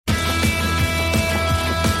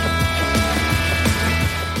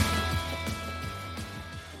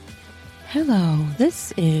Hello,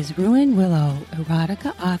 this is Ruin Willow,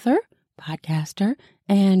 erotica author, podcaster,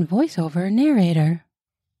 and voiceover narrator.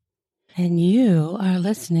 And you are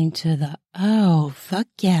listening to the Oh Fuck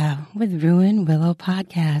Yeah with Ruin Willow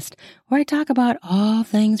podcast, where I talk about all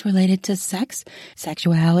things related to sex,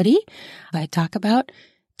 sexuality. I talk about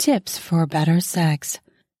tips for better sex,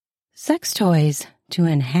 sex toys to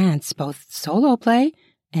enhance both solo play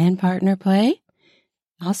and partner play.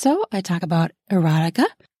 Also, I talk about erotica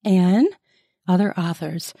and other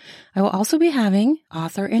authors. I will also be having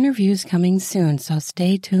author interviews coming soon, so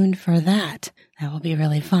stay tuned for that. That will be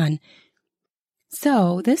really fun.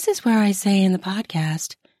 So this is where I say in the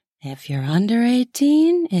podcast, if you're under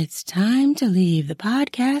 18, it's time to leave the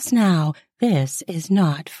podcast now. This is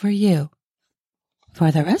not for you.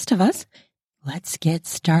 For the rest of us, let's get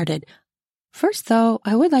started. First, though,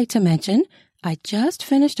 I would like to mention I just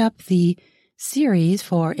finished up the series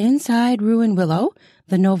for Inside Ruin Willow,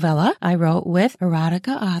 the novella I wrote with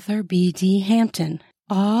erotica author B.D. Hampton.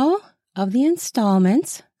 All of the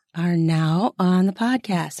installments are now on the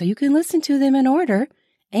podcast, so you can listen to them in order,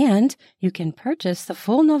 and you can purchase the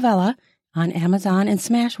full novella on Amazon and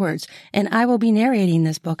Smashwords. And I will be narrating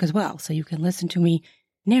this book as well, so you can listen to me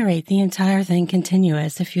narrate the entire thing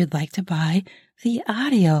continuous if you'd like to buy the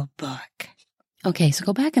audio book. Okay, so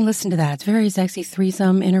go back and listen to that. It's very sexy,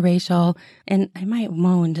 threesome, interracial, and I might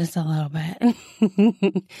moan just a little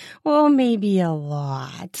bit. Well, maybe a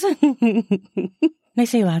lot. They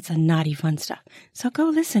say lots of naughty fun stuff. So go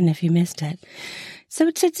listen if you missed it. So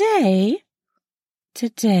today,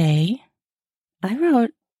 I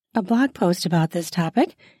wrote a blog post about this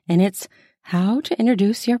topic, and it's how to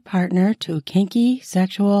introduce your partner to kinky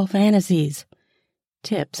sexual fantasies.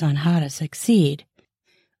 Tips on how to succeed.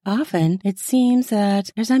 Often, it seems that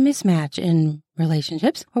there's a mismatch in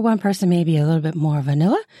relationships where one person may be a little bit more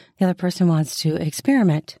vanilla, the other person wants to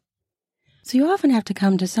experiment. So you often have to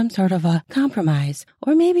come to some sort of a compromise,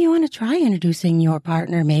 or maybe you want to try introducing your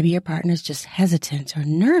partner. Maybe your partner's just hesitant or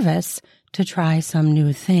nervous to try some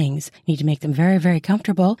new things. You need to make them very, very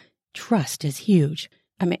comfortable. Trust is huge.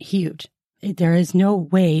 I mean, huge. There is no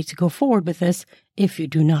way to go forward with this if you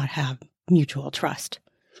do not have mutual trust.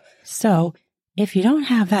 So, if you don't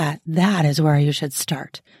have that, that is where you should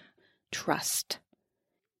start. Trust.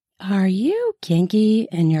 Are you kinky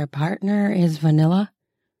and your partner is vanilla?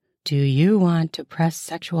 Do you want to press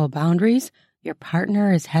sexual boundaries your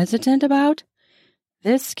partner is hesitant about?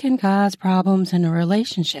 This can cause problems in a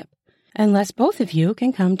relationship unless both of you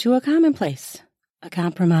can come to a common place, a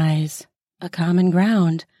compromise, a common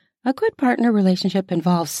ground. A good partner relationship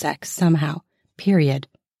involves sex somehow, period.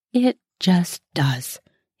 It just does.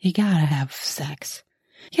 You gotta have sex.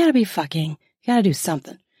 You gotta be fucking. You gotta do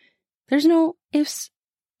something. There's no ifs,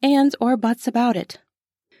 ands, or buts about it.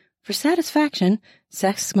 For satisfaction,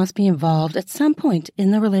 sex must be involved at some point in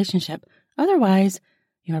the relationship. Otherwise,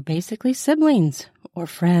 you're basically siblings or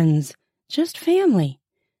friends, just family,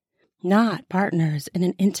 not partners in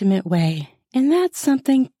an intimate way. And that's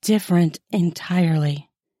something different entirely.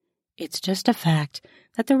 It's just a fact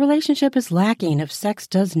that the relationship is lacking if sex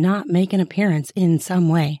does not make an appearance in some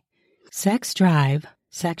way. Sex drive,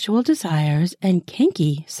 sexual desires, and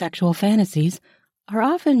kinky sexual fantasies are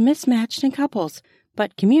often mismatched in couples,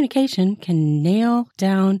 but communication can nail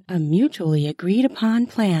down a mutually agreed upon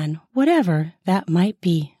plan, whatever that might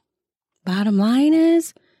be. Bottom line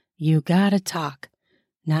is, you gotta talk.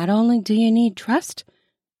 Not only do you need trust,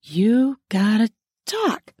 you gotta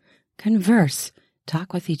talk, converse,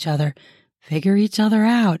 talk with each other, figure each other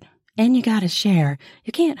out, and you gotta share.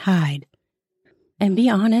 You can't hide. And be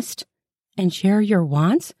honest and share your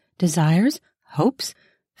wants, desires, hopes,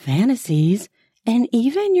 fantasies, and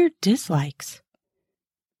even your dislikes.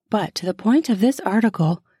 But to the point of this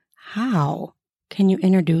article, how can you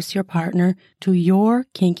introduce your partner to your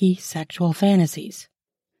kinky sexual fantasies?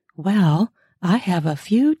 Well, I have a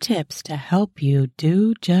few tips to help you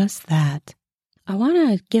do just that. I want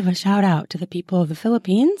to give a shout out to the people of the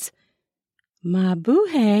Philippines.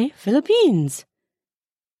 Mabuhay, Philippines!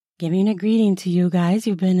 Giving a greeting to you guys.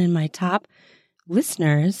 You've been in my top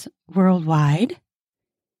listeners worldwide,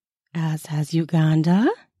 as has Uganda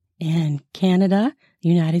and Canada,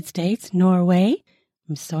 United States, Norway.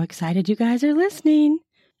 I'm so excited you guys are listening.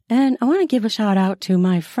 And I want to give a shout out to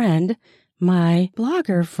my friend, my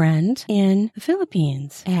blogger friend in the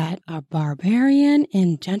Philippines at a Barbarian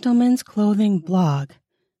in Gentleman's Clothing blog.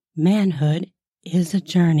 Manhood is a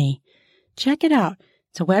journey. Check it out.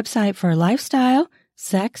 It's a website for lifestyle,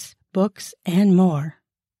 sex, books, and more.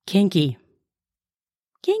 Kinky.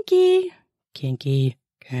 Kinky. Kinky.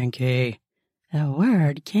 Kinky. The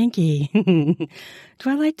word kinky. Do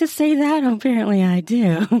I like to say that? Apparently I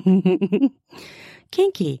do.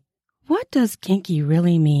 Kinky. What does kinky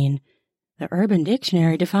really mean? The Urban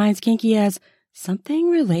Dictionary defines kinky as something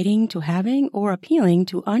relating to having or appealing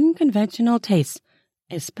to unconventional tastes,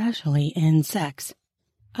 especially in sex.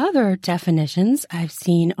 Other definitions I've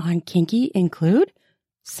seen on kinky include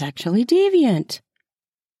sexually deviant,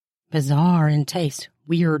 bizarre in taste,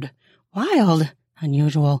 weird, wild,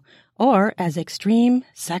 unusual, or as extreme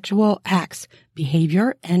sexual acts,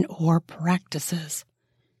 behavior, and or practices.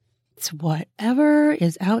 It's whatever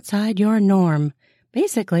is outside your norm.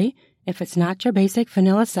 Basically, if it's not your basic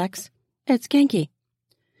vanilla sex, it's kinky.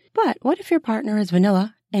 But what if your partner is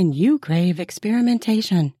vanilla and you crave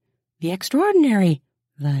experimentation, the extraordinary,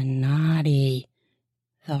 the naughty,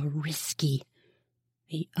 the risky,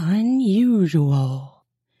 the unusual,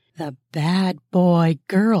 the bad boy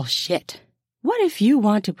girl shit? What if you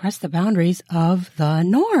want to press the boundaries of the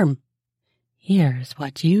norm? Here's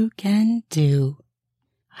what you can do.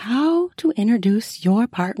 How to introduce your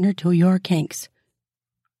partner to your kinks.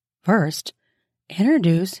 First,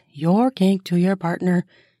 introduce your kink to your partner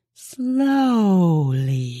slowly,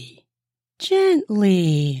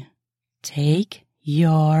 gently. Take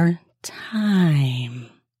your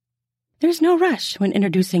time. There's no rush when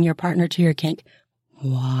introducing your partner to your kink.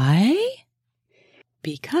 Why?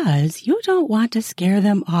 Because you don't want to scare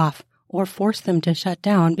them off or force them to shut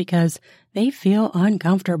down because they feel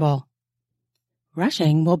uncomfortable.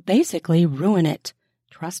 Rushing will basically ruin it.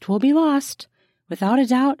 Trust will be lost. Without a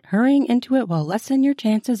doubt, hurrying into it will lessen your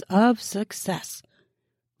chances of success.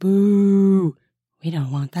 Boo! We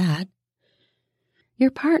don't want that.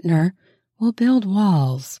 Your partner will build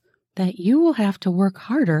walls that you will have to work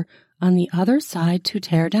harder on the other side to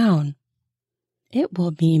tear down. It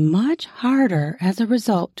will be much harder as a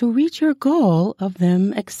result to reach your goal of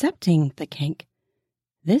them accepting the kink.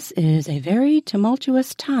 This is a very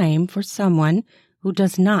tumultuous time for someone who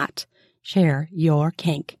does not share your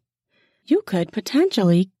kink. You could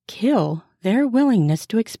potentially kill their willingness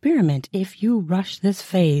to experiment if you rush this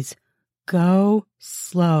phase. Go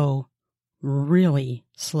slow, really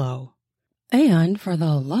slow. And for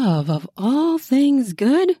the love of all things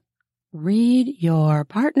good, read your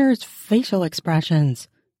partner's facial expressions,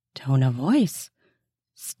 tone of voice,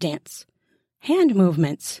 stance, hand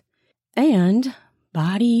movements, and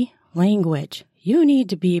body language. You need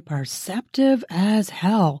to be perceptive as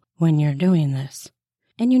hell when you're doing this.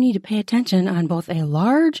 And you need to pay attention on both a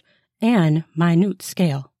large and minute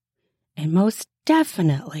scale. And most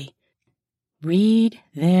definitely, read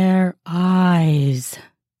their eyes.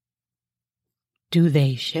 Do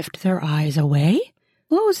they shift their eyes away?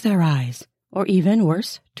 Close their eyes? Or even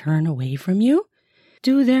worse, turn away from you?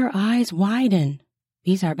 Do their eyes widen?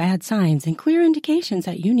 These are bad signs and clear indications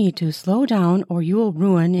that you need to slow down or you will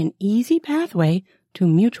ruin an easy pathway to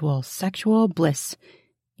mutual sexual bliss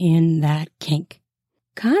in that kink.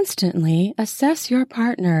 Constantly assess your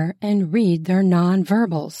partner and read their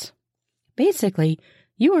nonverbals. Basically,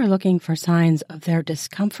 you are looking for signs of their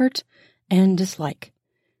discomfort and dislike.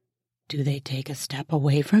 Do they take a step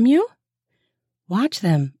away from you? Watch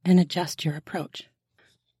them and adjust your approach.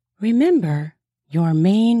 Remember your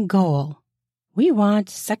main goal. We want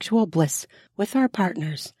sexual bliss with our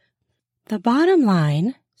partners. The bottom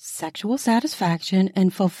line, sexual satisfaction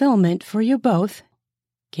and fulfillment for you both.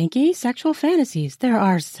 Kinky sexual fantasies, there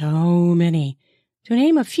are so many. To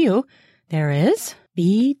name a few, there is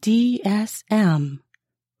BDSM,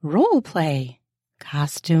 role play,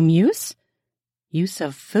 costume use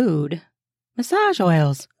of food, massage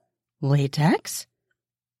oils, latex,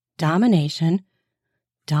 domination,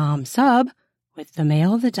 dom-sub with the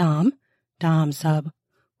male the dom-sub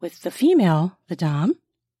with the female the dom,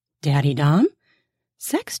 daddy-dom,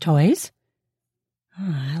 sex toys.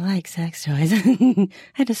 Oh, I like sex toys. I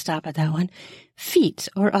had to stop at that one. Feet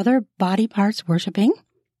or other body parts worshiping,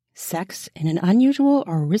 sex in an unusual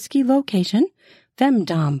or risky location,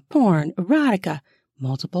 femdom, porn, erotica,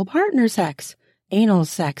 multiple partner sex, anal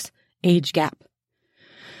sex, age gap.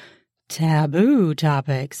 Taboo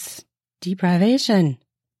topics, deprivation,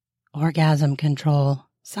 orgasm control,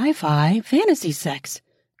 sci-fi, fantasy sex,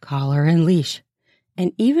 collar and leash,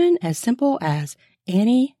 and even as simple as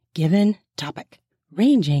any given topic,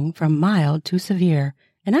 ranging from mild to severe.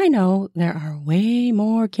 And I know there are way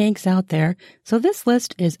more kinks out there, so this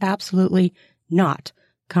list is absolutely not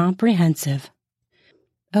comprehensive.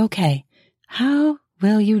 Okay, how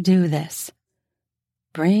will you do this?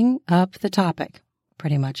 Bring up the topic.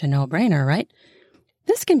 Pretty much a no-brainer, right?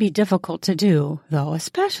 This can be difficult to do, though,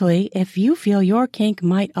 especially if you feel your kink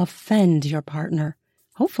might offend your partner.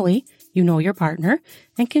 Hopefully, You know your partner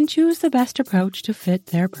and can choose the best approach to fit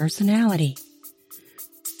their personality.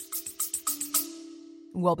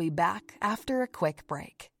 We'll be back after a quick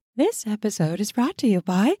break. This episode is brought to you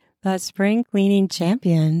by the spring cleaning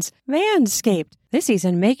champions, Manscaped. This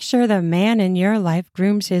season, make sure the man in your life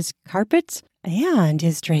grooms his carpets and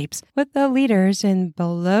his drapes with the leaders in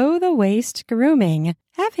below-the-waist grooming.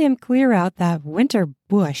 Have him clear out that winter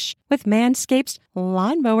bush with Manscaped's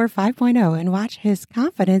Lawnmower 5.0 and watch his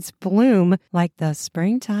confidence bloom like the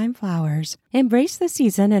springtime flowers. Embrace the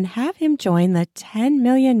season and have him join the 10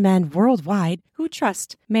 million men worldwide who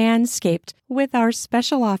trust Manscaped with our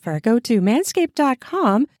special offer. Go to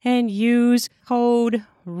manscaped.com and use code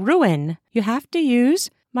RUIN. You have to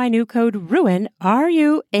use my new code RUIN,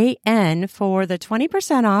 RUAN, for the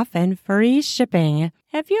 20% off and free shipping.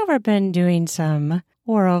 Have you ever been doing some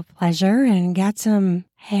oral pleasure and got some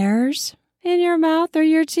hairs in your mouth or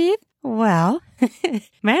your teeth? Well,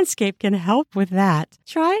 Manscaped can help with that.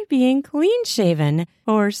 Try being clean-shaven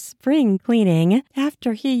or spring cleaning.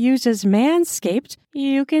 After he uses Manscaped,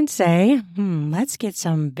 you can say, let's get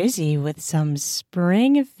some busy with some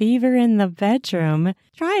spring fever in the bedroom.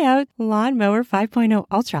 Try out Lawnmower 5.0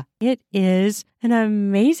 Ultra. It is an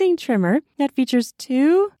amazing trimmer that features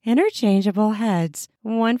 2 interchangeable heads,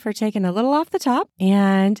 one for taking a little off the top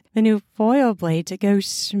and the new foil blade to go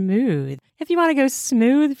smooth. If you want to go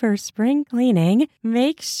smooth for spring cleaning,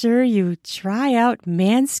 make sure you try out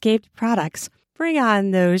Manscaped products. Bring on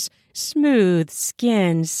those smooth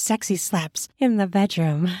skin, sexy slaps in the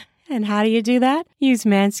bedroom. And how do you do that? Use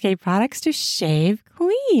Manscaped products to shave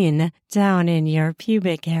clean down in your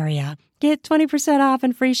pubic area. Get 20% off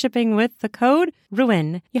and free shipping with the code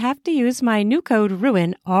RUIN. You have to use my new code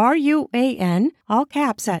RUIN, RUAN, all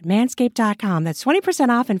caps at manscaped.com. That's 20%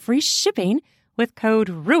 off and free shipping with code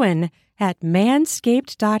RUIN at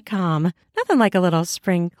manscaped.com. Nothing like a little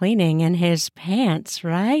spring cleaning in his pants,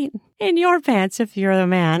 right? In your pants if you're the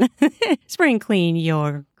man. Spring clean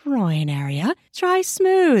your groin area. Try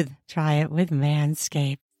smooth. Try it with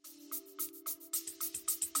Manscaped.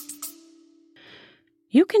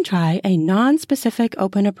 You can try a non-specific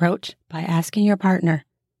open approach by asking your partner,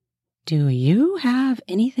 do you have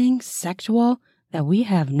anything sexual that we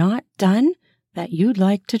have not done that you'd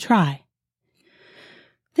like to try?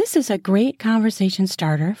 This is a great conversation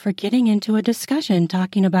starter for getting into a discussion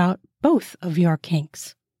talking about both of your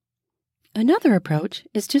kinks. Another approach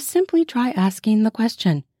is to simply try asking the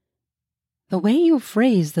question. The way you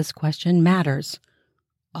phrase this question matters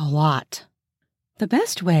a lot. The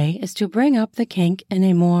best way is to bring up the kink in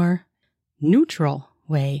a more neutral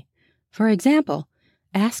way. For example,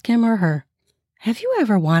 ask him or her, have you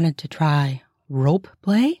ever wanted to try rope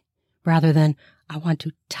play? Rather than, I want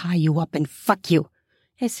to tie you up and fuck you.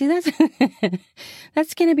 Hey, see,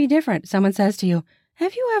 that's going to be different. Someone says to you,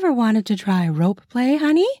 have you ever wanted to try rope play,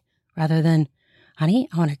 honey? Rather than, honey,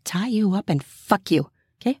 I want to tie you up and fuck you.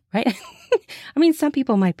 Okay, right? I mean, some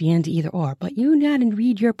people might be into either or, but you gotta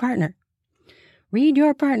read your partner. Read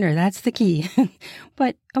your partner, that's the key.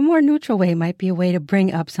 But a more neutral way might be a way to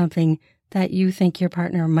bring up something that you think your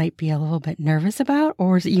partner might be a little bit nervous about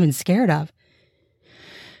or is even scared of.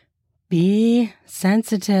 Be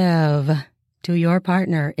sensitive to your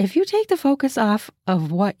partner. If you take the focus off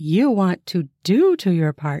of what you want to do to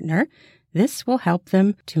your partner, this will help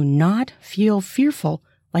them to not feel fearful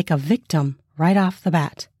like a victim right off the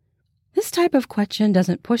bat. This type of question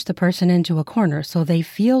doesn't push the person into a corner so they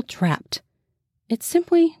feel trapped. It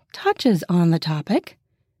simply touches on the topic.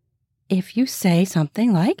 If you say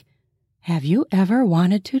something like, have you ever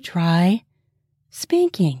wanted to try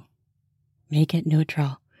spanking? Make it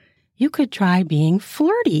neutral. You could try being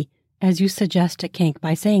flirty as you suggest a kink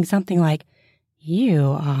by saying something like,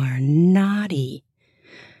 you are naughty.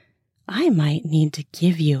 I might need to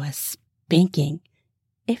give you a spanking.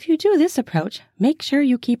 If you do this approach, make sure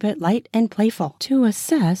you keep it light and playful to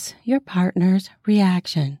assess your partner's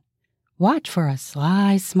reaction. Watch for a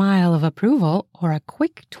sly smile of approval or a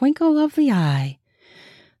quick twinkle of the eye.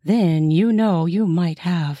 Then you know you might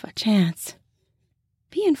have a chance.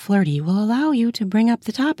 Being flirty will allow you to bring up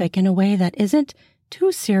the topic in a way that isn't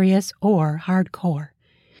too serious or hardcore.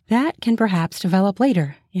 That can perhaps develop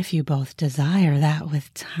later if you both desire that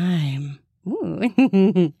with time.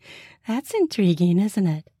 Ooh, that's intriguing, isn't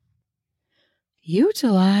it?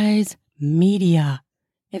 Utilize media.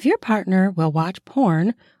 If your partner will watch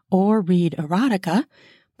porn or read erotica,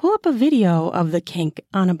 pull up a video of the kink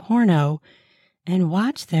on a porno and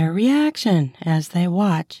watch their reaction as they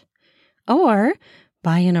watch. Or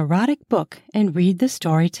buy an erotic book and read the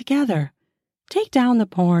story together. Take down the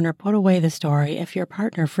porn or put away the story if your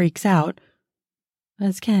partner freaks out.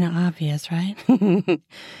 It's kind of obvious, right?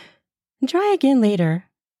 and try again later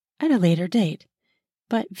at a later date.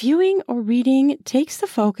 But viewing or reading takes the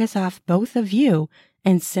focus off both of you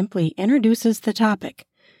and simply introduces the topic.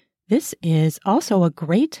 This is also a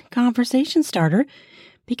great conversation starter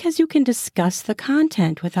because you can discuss the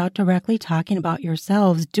content without directly talking about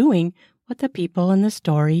yourselves doing what the people in the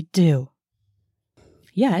story do.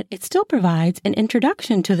 Yet, it still provides an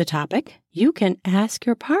introduction to the topic. You can ask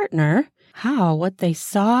your partner how what they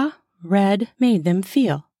saw, read, made them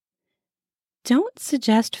feel. Don't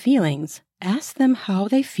suggest feelings. Ask them how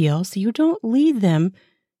they feel so you don't lead them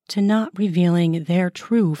to not revealing their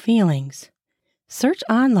true feelings. Search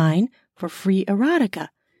online for free erotica.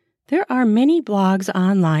 There are many blogs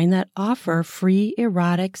online that offer free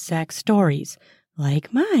erotic sex stories,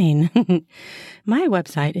 like mine. My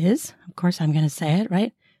website is, of course I'm going to say it,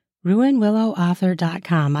 right?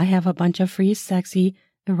 RuinWillowAuthor.com. I have a bunch of free, sexy,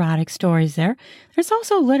 erotic stories there. There's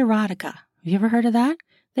also Literotica. Have you ever heard of that?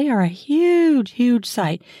 They are a huge, huge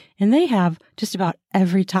site, and they have just about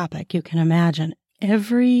every topic you can imagine,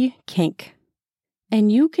 every kink. And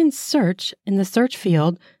you can search in the search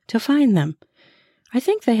field to find them. I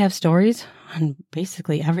think they have stories on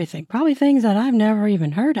basically everything, probably things that I've never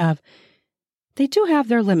even heard of. They do have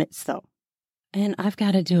their limits, though. And I've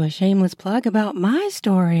got to do a shameless plug about my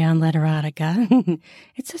story on Literotica.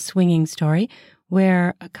 It's a swinging story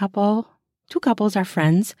where two couples are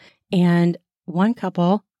friends, and one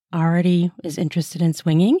couple already is interested in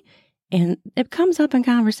swinging, and it comes up in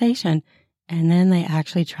conversation, and then they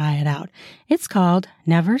actually try it out. It's called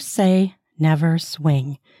Never Say, Never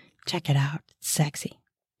Swing. Check it out. It's sexy.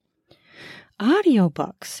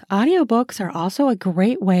 Audiobooks. Audiobooks are also a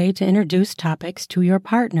great way to introduce topics to your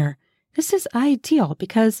partner. This is ideal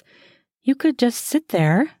because you could just sit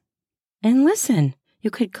there and listen.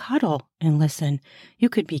 You could cuddle and listen. You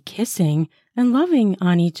could be kissing and loving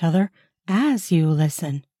on each other as you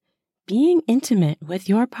listen. Being intimate with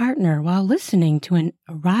your partner while listening to an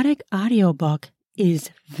erotic audiobook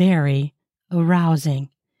is very arousing.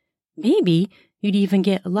 Maybe you'd even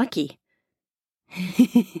get lucky.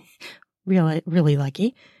 Really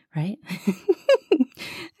lucky, right?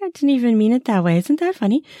 I didn't even mean it that way. Isn't that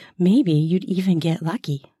funny? Maybe you'd even get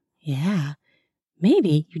lucky. Yeah.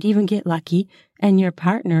 Maybe you'd even get lucky and your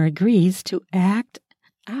partner agrees to act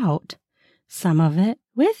out some of it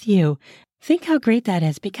with you. Think how great that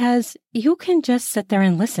is because you can just sit there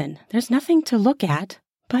and listen. There's nothing to look at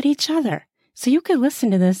but each other. So you could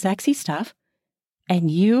listen to this sexy stuff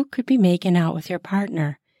and you could be making out with your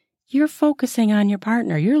partner. You're focusing on your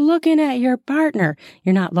partner. You're looking at your partner.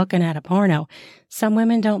 You're not looking at a porno. Some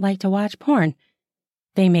women don't like to watch porn.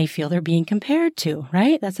 They may feel they're being compared to,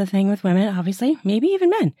 right? That's the thing with women, obviously. Maybe even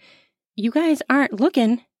men. You guys aren't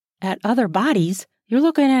looking at other bodies. You're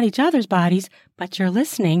looking at each other's bodies, but you're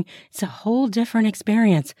listening. It's a whole different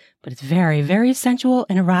experience, but it's very, very sensual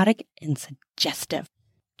and erotic and suggestive.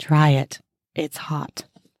 Try it. It's hot.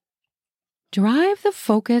 Drive the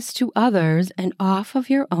focus to others and off of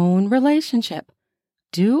your own relationship.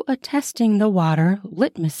 Do a testing the water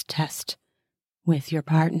litmus test with your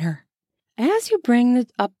partner. As you bring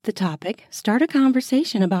up the topic, start a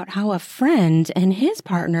conversation about how a friend and his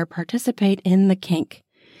partner participate in the kink.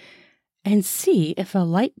 And see if a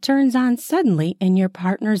light turns on suddenly in your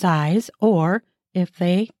partner's eyes or if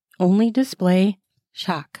they only display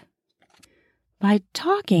shock. By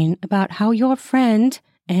talking about how your friend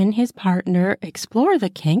and his partner explore the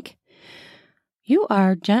kink, you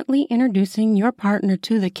are gently introducing your partner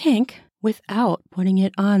to the kink without putting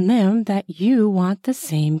it on them that you want the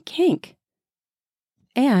same kink.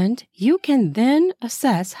 And you can then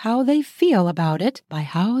assess how they feel about it by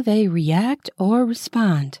how they react or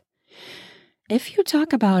respond. If you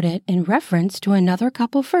talk about it in reference to another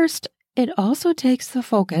couple first, it also takes the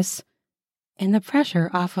focus and the pressure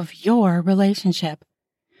off of your relationship.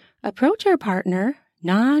 Approach your partner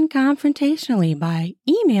non-confrontationally by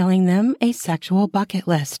emailing them a sexual bucket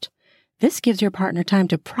list. This gives your partner time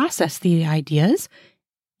to process the ideas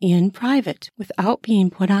in private without being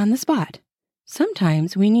put on the spot.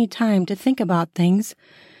 Sometimes we need time to think about things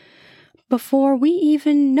before we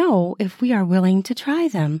even know if we are willing to try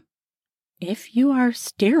them. If you are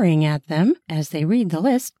staring at them as they read the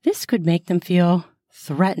list, this could make them feel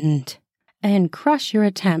threatened and crush your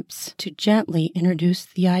attempts to gently introduce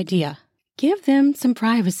the idea. Give them some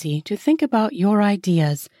privacy to think about your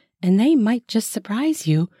ideas, and they might just surprise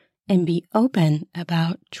you and be open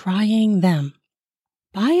about trying them.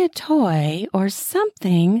 Buy a toy or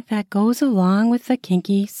something that goes along with the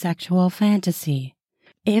kinky sexual fantasy.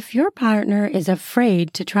 If your partner is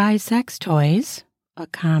afraid to try sex toys, a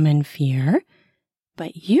common fear,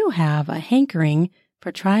 but you have a hankering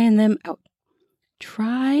for trying them out,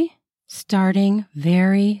 try starting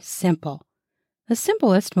very simple. The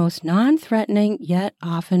simplest, most non-threatening, yet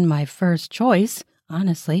often my first choice,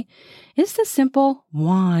 honestly, is the simple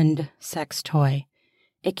wand sex toy.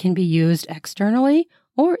 It can be used externally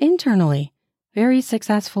or internally very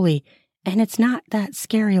successfully, and it's not that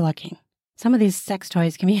scary looking. Some of these sex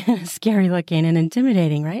toys can be scary looking and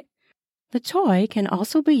intimidating, right? The toy can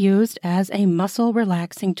also be used as a muscle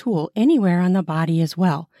relaxing tool anywhere on the body as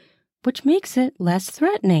well, which makes it less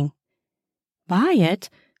threatening. Buy it,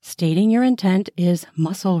 stating your intent is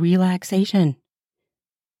muscle relaxation.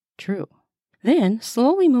 True. Then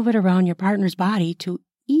slowly move it around your partner's body to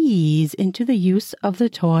ease into the use of the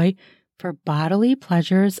toy for bodily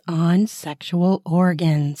pleasures on sexual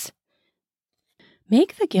organs.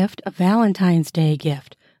 Make the gift a Valentine's Day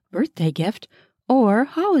gift, birthday gift, or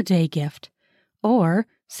holiday gift, or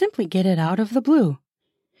simply get it out of the blue.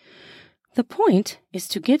 The point is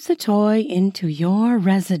to get the toy into your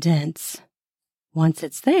residence. Once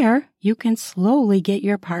it's there, you can slowly get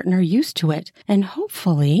your partner used to it and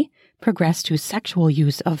hopefully progress to sexual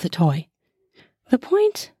use of the toy. The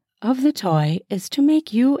point of the toy is to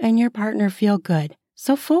make you and your partner feel good,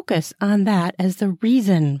 so focus on that as the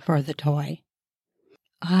reason for the toy.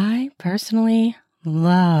 I personally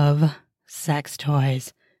love sex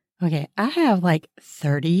toys. Okay, I have like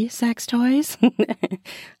 30 sex toys.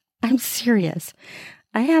 I'm serious.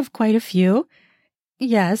 I have quite a few.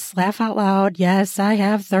 Yes, laugh out loud. Yes, I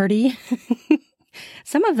have 30.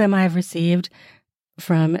 Some of them I've received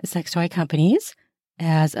from sex toy companies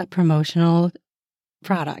as a promotional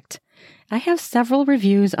product. I have several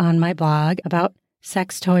reviews on my blog about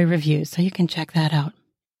sex toy reviews, so you can check that out.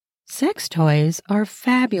 Sex toys are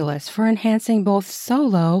fabulous for enhancing both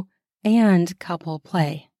solo and couple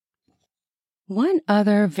play. One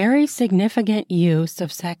other very significant use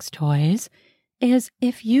of sex toys is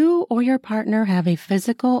if you or your partner have a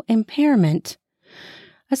physical impairment.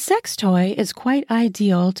 A sex toy is quite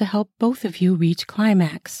ideal to help both of you reach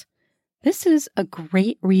climax. This is a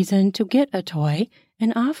great reason to get a toy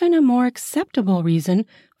and often a more acceptable reason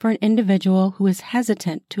for an individual who is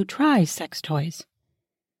hesitant to try sex toys.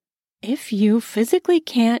 If you physically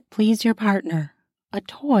can't please your partner, a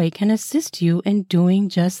toy can assist you in doing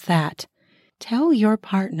just that. Tell your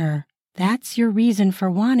partner that's your reason for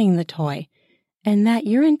wanting the toy, and that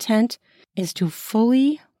your intent is to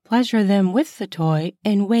fully pleasure them with the toy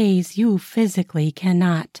in ways you physically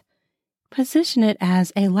cannot. Position it as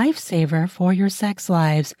a lifesaver for your sex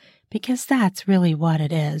lives, because that's really what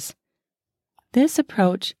it is. This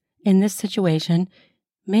approach in this situation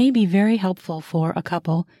may be very helpful for a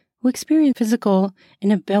couple who experience physical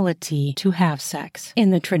inability to have sex in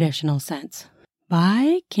the traditional sense.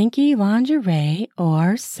 Buy kinky lingerie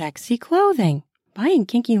or sexy clothing. Buying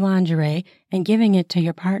kinky lingerie and giving it to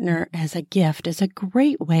your partner as a gift is a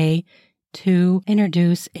great way to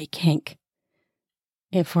introduce a kink.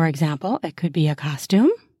 If, for example, it could be a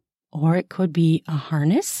costume or it could be a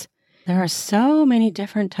harness. There are so many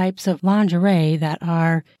different types of lingerie that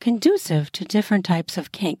are conducive to different types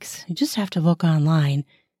of kinks. You just have to look online.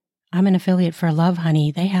 I'm an affiliate for Love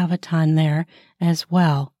Honey. They have a ton there as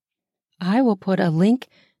well. I will put a link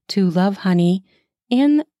to Love Honey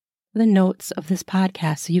in the notes of this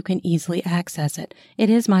podcast so you can easily access it. It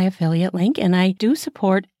is my affiliate link, and I do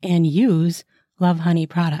support and use Love Honey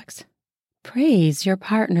products. Praise your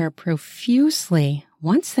partner profusely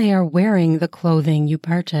once they are wearing the clothing you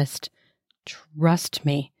purchased. Trust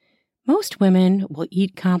me, most women will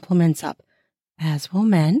eat compliments up, as will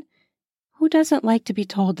men. Who doesn't like to be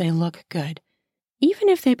told they look good? Even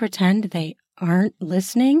if they pretend they aren't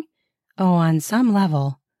listening, on some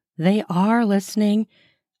level, they are listening.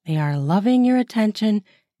 They are loving your attention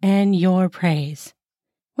and your praise.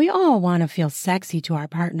 We all want to feel sexy to our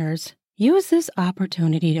partners. Use this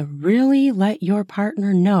opportunity to really let your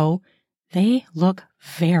partner know they look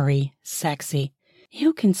very sexy.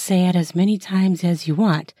 You can say it as many times as you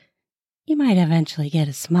want. You might eventually get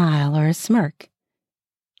a smile or a smirk.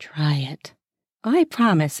 Try it. I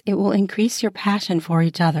promise it will increase your passion for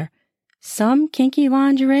each other. Some kinky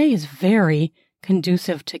lingerie is very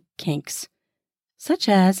conducive to kinks, such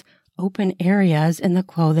as open areas in the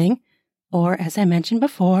clothing, or as I mentioned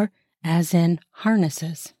before, as in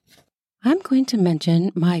harnesses. I'm going to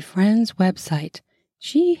mention my friend's website.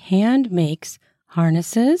 She hand makes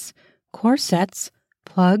harnesses, corsets,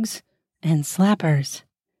 plugs, and slappers.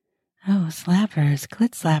 Oh, slappers,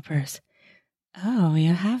 clit slappers. Oh,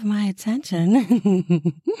 you have my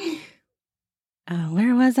attention.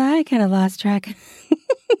 Where was I? Kind of lost track.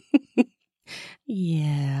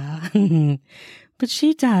 Yeah. But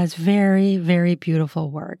she does very, very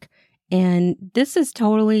beautiful work. And this is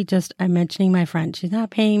totally just, I'm mentioning my friend. She's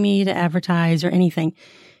not paying me to advertise or anything.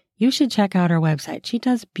 You should check out her website. She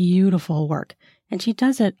does beautiful work, and she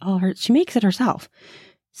does it she makes it herself.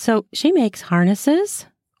 So she makes harnesses,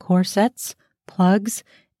 corsets, plugs,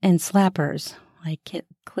 and slappers, like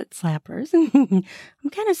clit slappers. I'm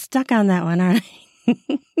kind of stuck on that one, aren't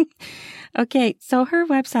I? Okay, so her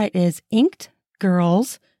website is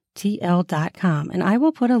inkedgirlstl.com, and I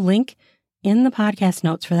will put a link in the podcast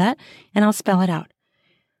notes for that, and I'll spell it out.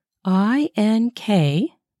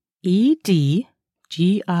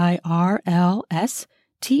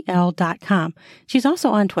 INKEDGIRLSTL.com. She's also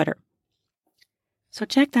on Twitter. So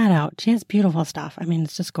check that out. She has beautiful stuff. I mean,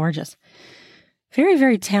 it's just gorgeous. Very,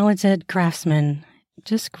 very talented craftsman.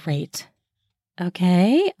 Just great.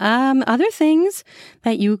 Okay. Other things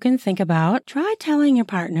that you can think about. Try telling your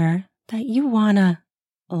partner that you want to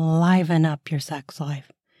liven up your sex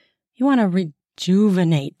life. You want to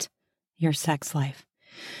rejuvenate your sex life.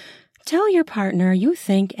 Tell your partner you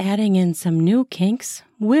think adding in some new kinks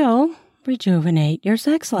will rejuvenate your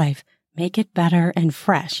sex life, make it better and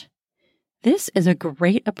fresh. This is a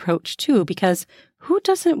great approach too, because who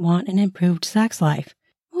doesn't want an improved sex life?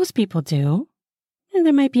 Most people do. And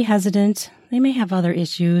they might be hesitant. They may have other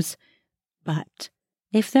issues. But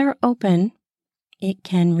if they're open, it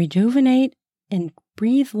can rejuvenate and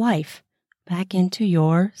breathe life back into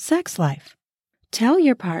your sex life. Tell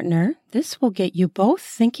your partner this will get you both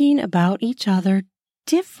thinking about each other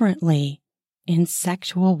differently in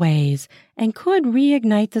sexual ways and could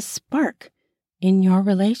reignite the spark in your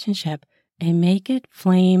relationship and make it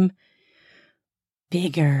flame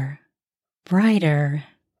bigger, brighter,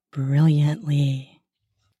 brilliantly.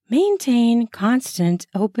 Maintain constant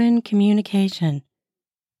open communication.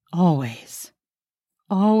 Always.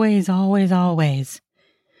 Always, always, always.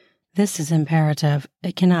 This is imperative.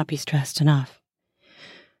 It cannot be stressed enough.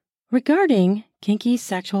 Regarding kinky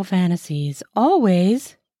sexual fantasies,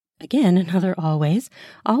 always, again, another always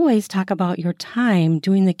talk about your time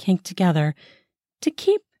doing the kink together to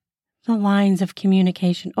keep the lines of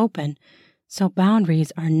communication open so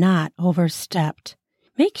boundaries are not overstepped.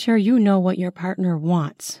 Make sure you know what your partner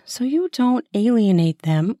wants so you don't alienate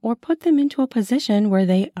them or put them into a position where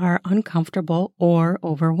they are uncomfortable or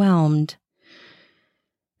overwhelmed.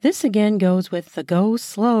 This again goes with the go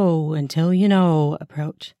slow until you know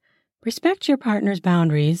approach. Respect your partner's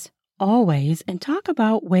boundaries always and talk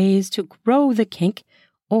about ways to grow the kink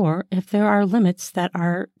or if there are limits that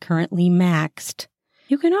are currently maxed.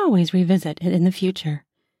 You can always revisit it in the future.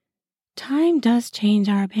 Time does change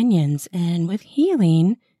our opinions, and with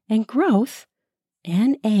healing and growth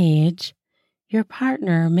and age, your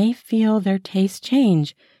partner may feel their tastes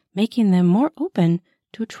change, making them more open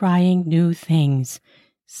to trying new things.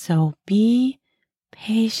 So be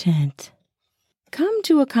patient. Come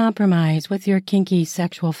to a compromise with your kinky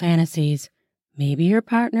sexual fantasies. Maybe your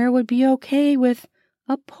partner would be okay with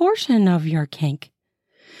a portion of your kink.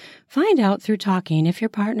 Find out through talking if your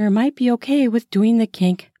partner might be okay with doing the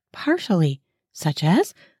kink partially, such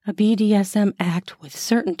as a BDSM act with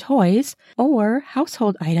certain toys or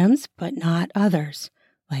household items but not others.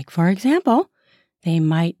 Like, for example, they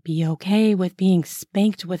might be okay with being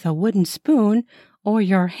spanked with a wooden spoon or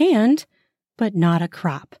your hand, but not a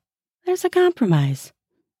crop. There's a compromise.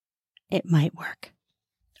 It might work.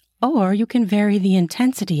 Or you can vary the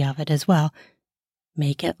intensity of it as well.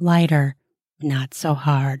 Make it lighter, not so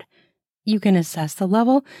hard. You can assess the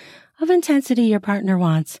level of intensity your partner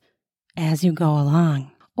wants as you go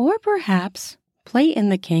along. Or perhaps play in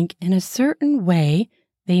the kink in a certain way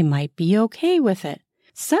they might be okay with it,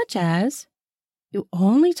 such as you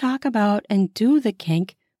only talk about and do the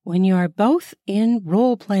kink when you are both in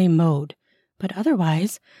role play mode, but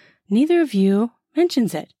otherwise neither of you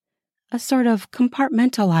mentions it, a sort of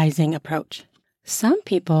compartmentalizing approach. Some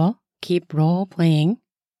people keep role playing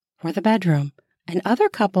for the bedroom, and other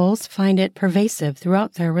couples find it pervasive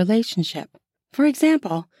throughout their relationship. For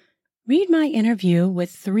example, read my interview with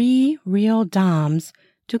 3 real doms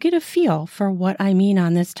to get a feel for what I mean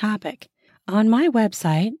on this topic. On my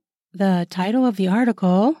website, the title of the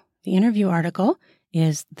article, the interview article,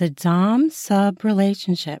 is The Dom Sub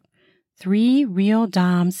Relationship. 3 real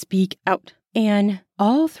doms speak out. And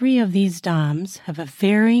all 3 of these doms have a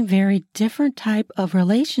very, very different type of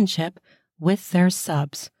relationship with their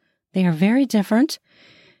subs. They are very different,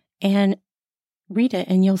 and read it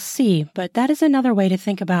and you'll see, but that is another way to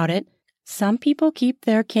think about it. Some people keep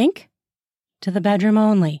their kink to the bedroom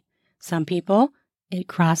only. Some people, it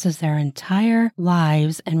crosses their entire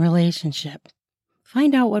lives and relationship.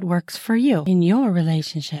 Find out what works for you in your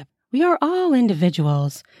relationship. We are all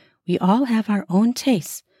individuals. We all have our own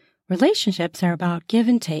tastes. Relationships are about give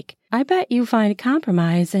and take. I bet you find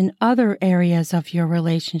compromise in other areas of your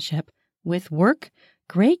relationship. With work,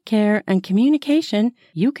 great care, and communication,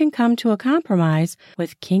 you can come to a compromise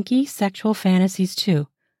with kinky sexual fantasies too.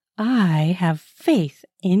 I have faith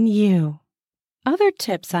in you. Other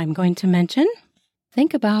tips I'm going to mention.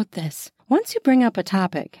 Think about this. Once you bring up a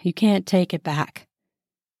topic, you can't take it back.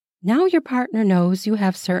 Now your partner knows you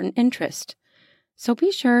have certain interest. So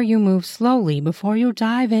be sure you move slowly before you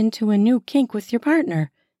dive into a new kink with your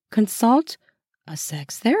partner. Consult a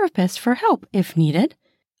sex therapist for help if needed,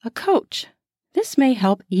 a coach. This may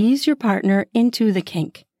help ease your partner into the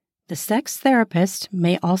kink. The sex therapist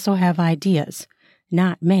may also have ideas.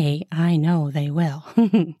 Not may, I know they will.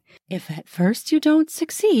 If at first you don't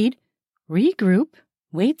succeed, regroup,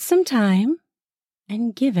 wait some time,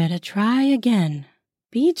 and give it a try again.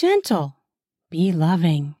 Be gentle. Be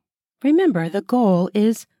loving. Remember, the goal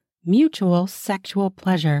is mutual sexual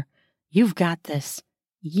pleasure. You've got this.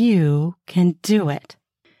 You can do it.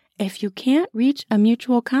 If you can't reach a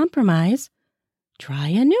mutual compromise, try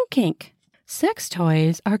a new kink. Sex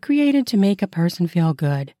toys are created to make a person feel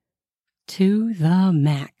good. To the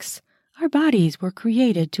max. Our bodies were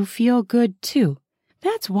created to feel good too.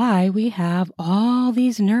 That's why we have all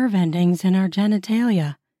these nerve endings in our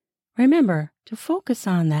genitalia. Remember to focus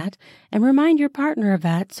on that and remind your partner of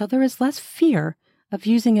that so there is less fear of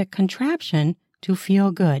using a contraption to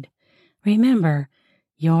feel good. Remember,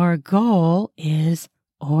 your goal is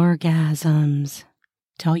orgasms.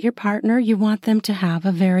 Tell your partner you want them to have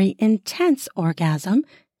a very intense orgasm,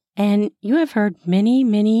 and you have heard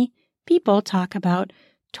many people talk about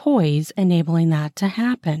toys enabling that to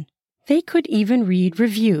happen. They could even read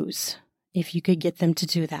reviews if you could get them to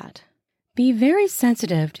do that. Be very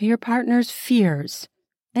sensitive to your partner's fears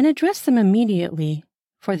and address them immediately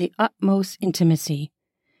for the utmost intimacy.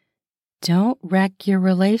 Don't wreck your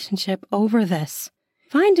relationship over this.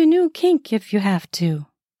 Find a new kink if you have to.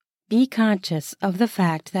 Be conscious of the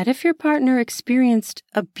fact that if your partner experienced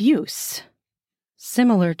abuse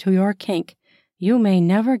similar to your kink, you may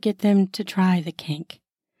never get them to try the kink.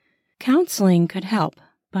 Counseling could help,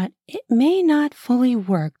 but it may not fully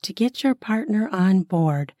work to get your partner on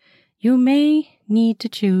board. You may need to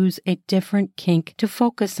choose a different kink to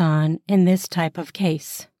focus on in this type of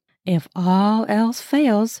case. If all else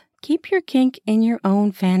fails, keep your kink in your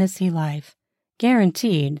own fantasy life.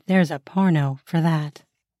 Guaranteed there's a porno for that.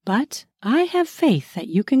 But I have faith that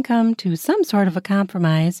you can come to some sort of a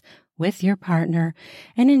compromise with your partner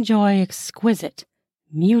and enjoy exquisite,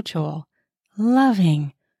 mutual,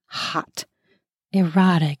 loving, hot,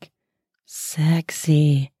 erotic,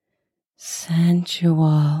 sexy,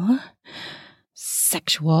 sensual,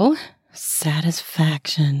 sexual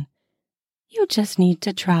satisfaction. You just need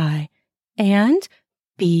to try and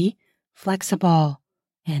be flexible.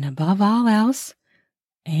 And above all else,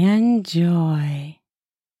 enjoy.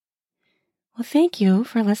 Well, thank you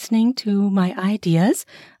for listening to my ideas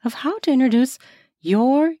of how to introduce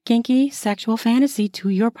your kinky sexual fantasy to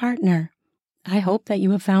your partner. I hope that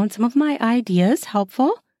you have found some of my ideas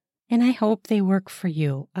helpful, and I hope they work for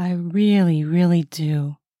you. I really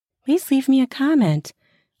do. Please leave me a comment.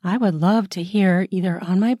 I would love to hear either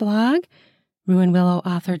on my blog,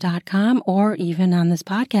 ruinwillowauthor.com, or even on this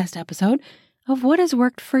podcast episode of what has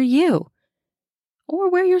worked for you or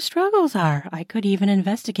where your struggles are. I could even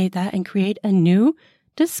investigate that and create a new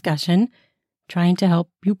discussion trying to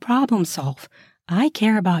help you problem solve. I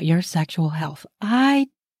care about your sexual health. I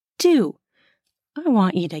do. I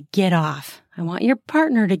want you to get off. I want your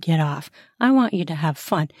partner to get off. I want you to have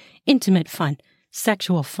fun, intimate fun,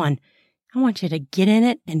 sexual fun. I want you to get in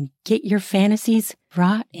it and get your fantasies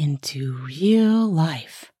brought into real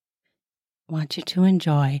life. I want you to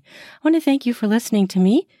enjoy. I want to thank you for listening to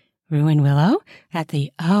me, Ruin Willow, at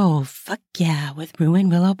the Oh Fuck Yeah with Ruin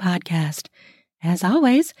Willow podcast. As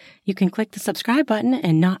always, you can click the subscribe button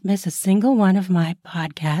and not miss a single one of my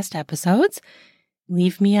podcast episodes.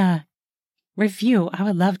 Leave me a review. I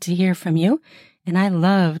would love to hear from you, and I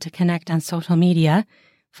love to connect on social media.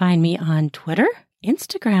 Find me on Twitter,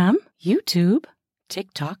 Instagram, YouTube,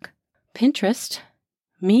 TikTok, Pinterest,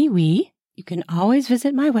 MeWe. You can always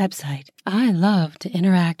visit my website. I love to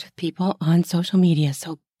interact with people on social media,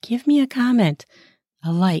 so give me a comment,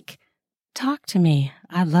 a like, talk to me.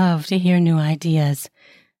 I love to hear new ideas.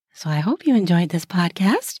 So I hope you enjoyed this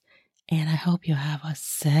podcast, and I hope you have a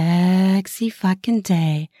sexy fucking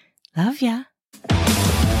day. Love ya.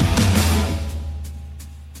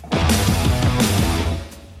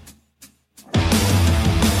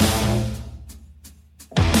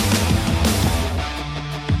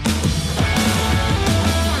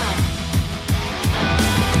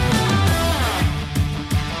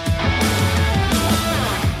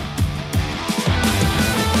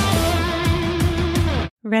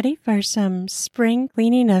 Ready for some spring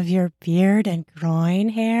cleaning of your beard and groin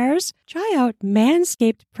hairs? Try out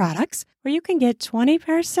Manscaped products where you can get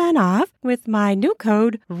 20% off with my new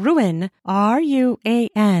code RUAN,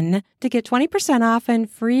 RUAN, to get 20% off and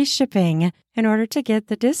free shipping. In order to get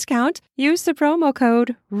the discount, use the promo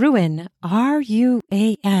code RUAN,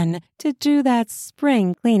 RUAN, to do that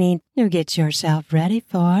spring cleaning to get yourself ready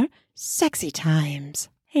for sexy times.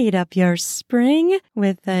 Heat up your spring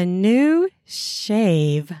with a new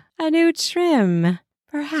shave, a new trim.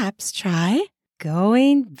 Perhaps try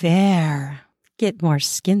going bare. Get more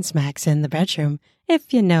skin smacks in the bedroom,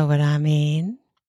 if you know what I mean.